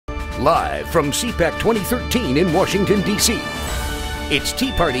live from CPAC 2013 in Washington, D.C. It's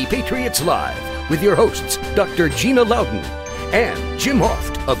Tea Party Patriots Live with your hosts, Dr. Gina Loudon and Jim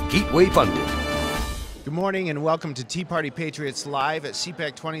Hoft of Gateway Pundit. Good morning and welcome to Tea Party Patriots Live at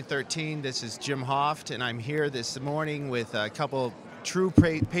CPAC 2013. This is Jim Hoft, and I'm here this morning with a couple true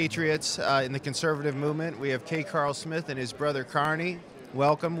patriots in the conservative movement. We have KCarl Smith and his brother Carney.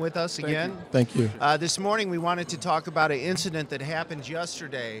 Welcome with us again. Thank you. This morning we wanted to talk about an incident that happened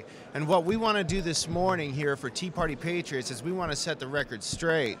yesterday, and what we want to do this morning here for Tea Party Patriots is we want to set the record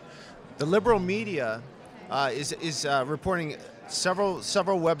straight. The liberal media is reporting, several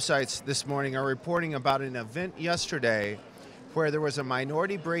websites this morning are reporting about an event yesterday where there was a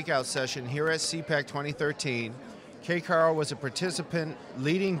minority breakout session here at CPAC 2013. KCarl was a participant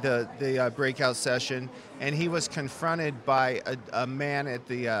leading the breakout session, and he was confronted by a man at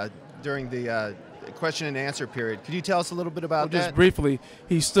during the question and answer period. Could you tell us a little bit about that? Just briefly,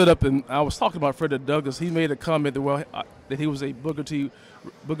 he stood up, and I was talking about Frederick Douglass. He made a comment that he was a Booker T.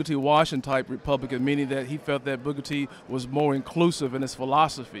 Washington type Republican, meaning that he felt that Booker T was more inclusive in his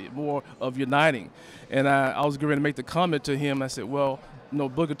philosophy, more of uniting. And I was going to make the comment to him. I said, well, no,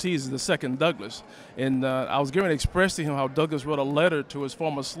 Booker T is the second Douglass. And I was going to express to him how Douglass wrote a letter to his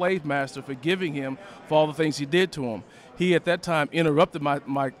former slave master forgiving him for all the things he did to him. He at that time interrupted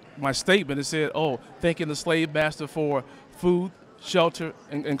my statement and said, oh, thanking the slave master for food, shelter,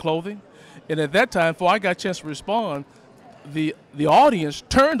 and clothing. And at that time, before I got a chance to respond, the audience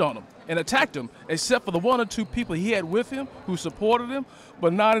turned on him and attacked him, except for the one or two people he had with him who supported him.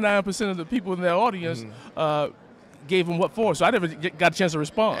 But 99% of the people in that audience gave him what for, so I never got a chance to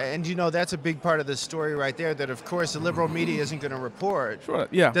respond. And you know, that's a big part of the story right there, that of course the liberal media isn't going to report. Sure,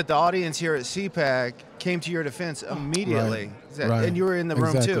 yeah. That the audience here at CPAC came to your defense immediately. Right. And you were in the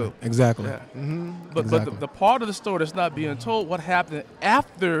room too. Exactly. Yeah. But the part of the story that's not being told, what happened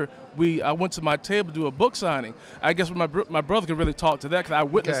after I went to my table to do a book signing. I guess my brother could really talk to that, because I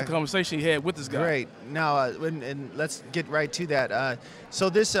witnessed the conversation he had with this guy. Great. Now, and let's get right to that. So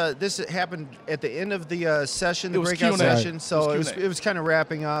this happened at the end of the session, the breakout session. Right. So it was kind of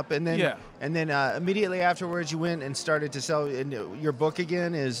wrapping up, and then immediately afterwards you went and started to sell your book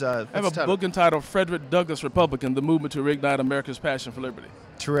again. I have a book entitled Frederick Douglass Republican: The Movement to Reignite America's Passion for Liberty.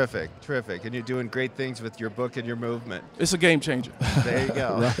 Terrific, terrific. And you're doing great things with your book and your movement. It's a game changer. There you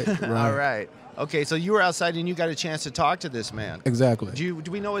go. Right. All right. Okay, so you were outside and you got a chance to talk to this man. Exactly. Do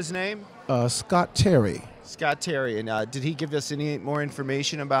we know his name? Scott Terry. Scott Terry. And did he give us any more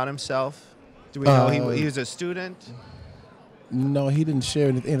information about himself? Do we know he was a student? No, he didn't share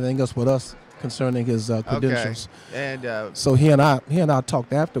anything else with us concerning his credentials. Okay. And so he and I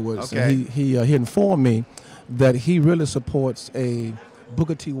talked afterwards. Okay. And he informed me that he really supports a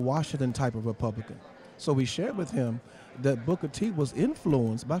Booker T. Washington type of Republican. So we shared with him that Booker T. was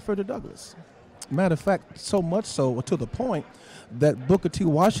influenced by Frederick Douglass. Matter of fact, so much so to the point that Booker T.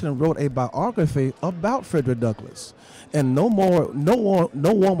 Washington wrote a biography about Frederick Douglass, and no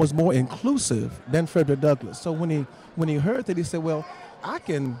one was more inclusive than Frederick Douglass. So when he heard that, he said, "Well, I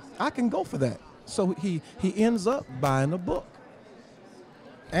can go for that." So he ends up buying a book,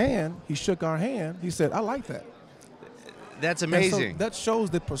 and he shook our hand. He said, "I like that." That's amazing. So that shows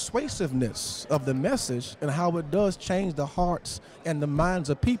the persuasiveness of the message and how it does change the hearts and the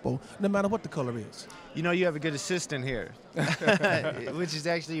minds of people, no matter what the color is. You know, you have a good assistant here, which is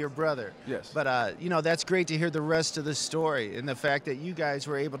actually your brother. Yes. But, you know, that's great to hear the rest of the story and the fact that you guys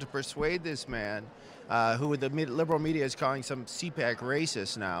were able to persuade this man, who the liberal media is calling some CPAC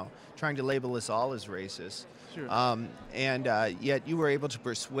racist now, trying to label us all as racist. Sure. Yet you were able to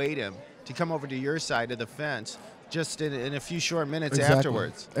persuade him to come over to your side of the fence just in a few short minutes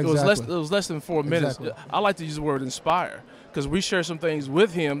afterwards. It was less than 4 minutes. Exactly. I like to use the word inspire, because we shared some things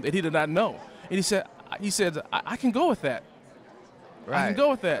with him that he did not know. And he said, I can go with that. Right. I can go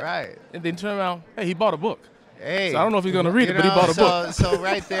with that. Right. And then turn around, hey, he bought a book. Hey. So I don't know if he's going to read it, but he bought a book. So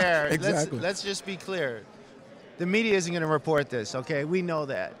right there, Exactly. let's just be clear. The media isn't going to report this, okay? We know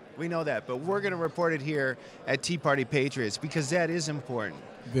that. We know that. But we're going to report it here at Tea Party Patriots, because that is important.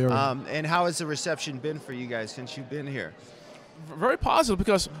 Very. And how has the reception been for you guys since you've been here? Very positive,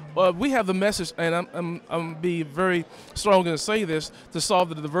 because we have the message, and I'm be very strong going to say this, to solve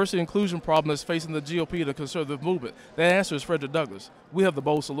the diversity and inclusion problem that's facing the GOP, the conservative movement. The answer is Frederick Douglass. We have the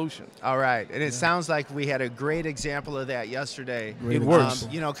bold solution. All right, and it sounds like we had a great example of that yesterday. It works.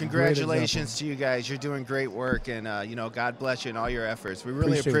 You know, congratulations to you guys. You're doing great work, and you know, God bless you in all your efforts. We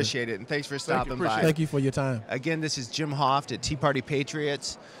really appreciate it, and thanks for stopping by. Thank you for your time. Again, this is Jim Hoft at Tea Party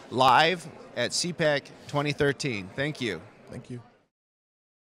Patriots, live at CPAC 2013. Thank you. Thank you.